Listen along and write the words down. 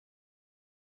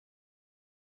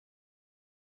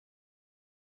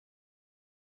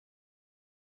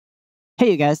Hey,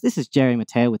 you guys, this is Jerry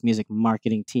Mateo with Music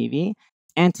Marketing TV.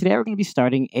 And today we're going to be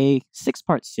starting a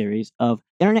 6-part series of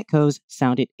Internet Co's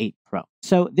Sound It 8 Pro.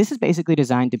 So this is basically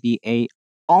designed to be a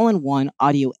all-in-one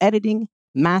audio editing,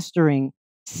 mastering,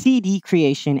 CD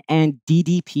creation, and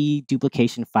DDP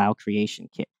duplication file creation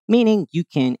kit. Meaning you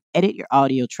can edit your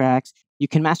audio tracks, you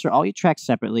can master all your tracks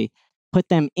separately, put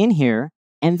them in here,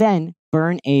 and then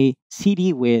burn a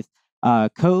CD with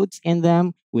codes in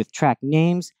them, with track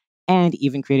names, and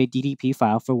even create a DDP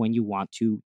file for when you want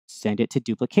to send it to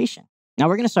duplication. Now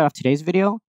we're going to start off today's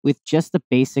video with just the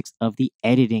basics of the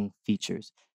editing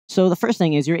features. So the first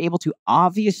thing is you're able to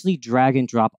obviously drag and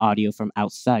drop audio from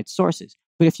outside sources.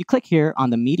 But if you click here on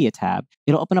the media tab,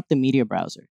 it'll open up the media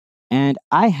browser. And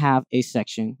I have a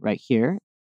section right here.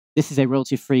 This is a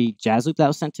royalty-free jazz loop that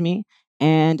was sent to me.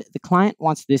 And the client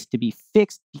wants this to be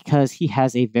fixed because he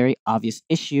has a very obvious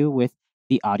issue with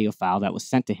the audio file that was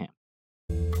sent to him.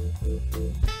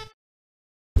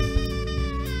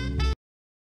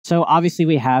 So obviously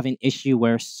we have an issue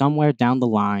where somewhere down the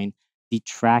line, the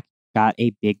track got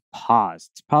a big pause.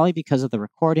 It's probably because of the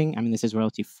recording. I mean, this is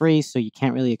royalty free, so you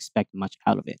can't really expect much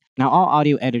out of it. Now, all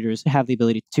audio editors have the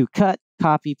ability to cut,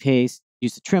 copy, paste,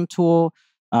 use the trim tool,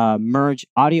 merge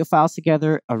audio files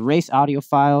together, erase audio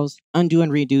files, undo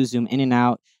and redo, zoom in and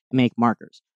out, and make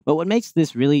markers. But what makes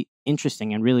this really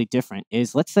interesting and really different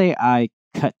is, let's say I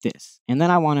cut this, and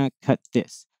then I want to cut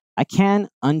this. I can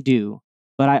undo,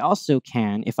 but I also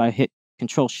can, if I hit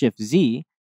Control-Shift-Z,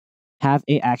 have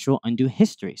an actual undo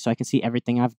history, so I can see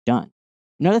everything I've done.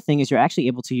 Another thing is you're actually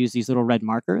able to use these little red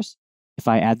markers if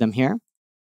I add them here.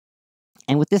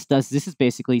 And what this does, this is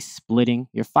basically splitting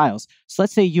your files. So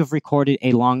let's say you've recorded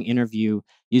a long interview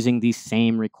using the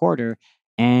same recorder,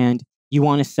 and you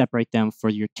want to separate them for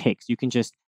your takes. You can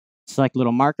just select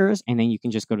little markers, and then you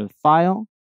can just go to the file,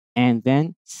 and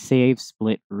then save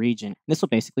split region. This will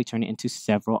basically turn it into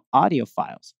several audio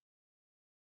files.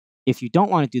 If you don't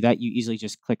want to do that, you easily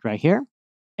just click right here,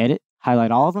 edit,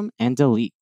 highlight all of them, and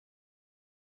delete.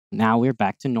 Now we're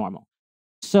back to normal.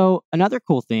 So another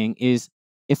cool thing is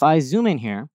if I zoom in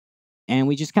here and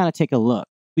we just kind of take a look,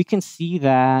 we can see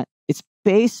that it's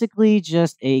basically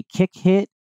just a kick hit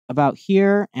about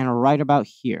here and right about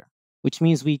here, which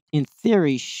means we, in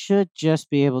theory, should just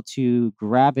be able to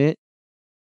grab it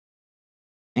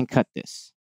and cut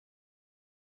this.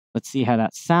 Let's see how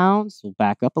that sounds. We'll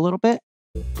back up a little bit.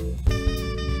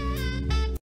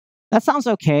 That sounds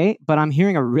okay, but I'm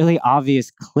hearing a really obvious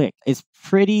click. It's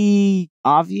pretty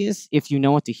obvious if you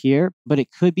know what to hear, but it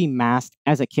could be masked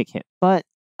as a kick hit. But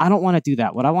I don't want to do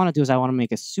that. What I want to do is I want to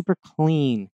make a super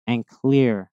clean and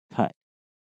clear cut.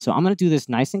 So I'm going to do this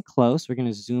nice and close. We're going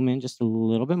to zoom in just a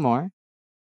little bit more.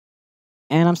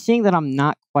 And I'm seeing that I'm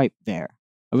not quite there.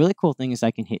 A really cool thing is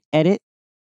I can hit edit,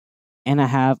 and I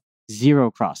have zero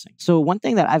crossing. So one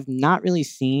thing that I've not really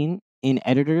seen in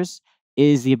editors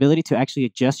is the ability to actually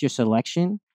adjust your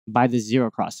selection by the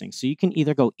zero crossing. So you can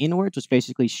either go inwards, which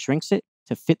basically shrinks it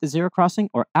to fit the zero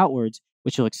crossing, or outwards,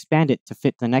 which will expand it to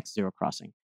fit the next zero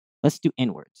crossing. Let's do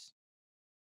inwards.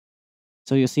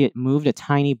 So you'll see it moved a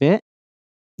tiny bit.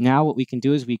 Now what we can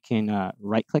do is we can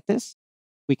right-click this.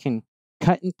 We can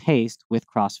cut and paste with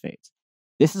crossfades.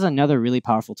 This is another really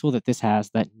powerful tool that this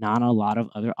has that not a lot of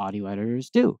other audio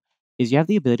editors do, is you have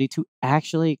the ability to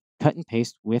actually cut and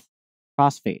paste with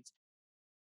crossfades.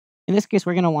 In this case,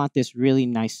 we're going to want this really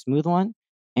nice smooth one,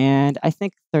 and I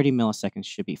think 30 milliseconds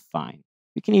should be fine.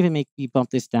 We can even maybe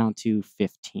bump this down to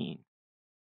 15.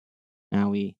 Now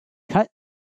we cut,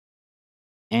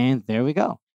 and there we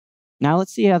go. Now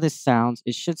let's see how this sounds.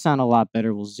 It should sound a lot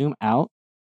better. We'll zoom out,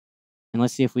 and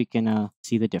let's see if we can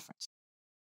see the difference.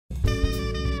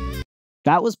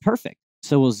 That was perfect.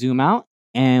 So we'll zoom out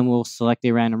and we'll select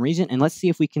a random region, and let's see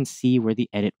if we can see where the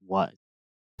edit was.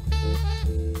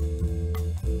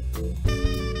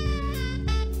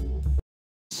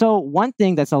 So one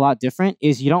thing that's a lot different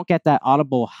is you don't get that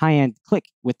audible high-end click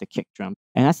with the kick drum.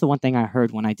 And that's the one thing I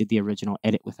heard when I did the original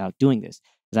edit without doing this,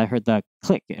 is I heard the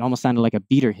click. It almost sounded like a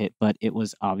beater hit, but it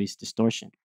was obvious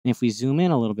distortion. And if we zoom in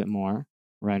a little bit more,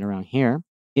 right around here,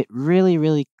 it really,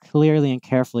 really clearly and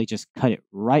carefully just cut it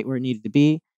right where it needed to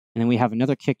be. And then we have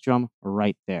another kick drum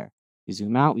right there. If we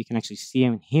zoom out, we can actually see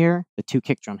and hear the 2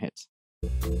 kick drum hits.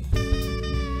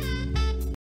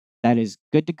 That is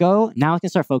good to go. Now I can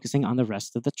start focusing on the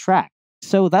rest of the track.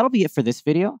 So that'll be it for this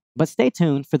video, but stay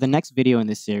tuned for the next video in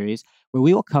this series where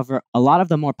we will cover a lot of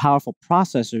the more powerful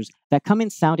processors that come in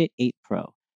Sound It 8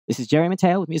 Pro. This is Jerry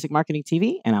Mateo with Music Marketing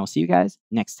TV, and I will see you guys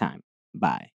next time.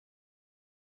 Bye.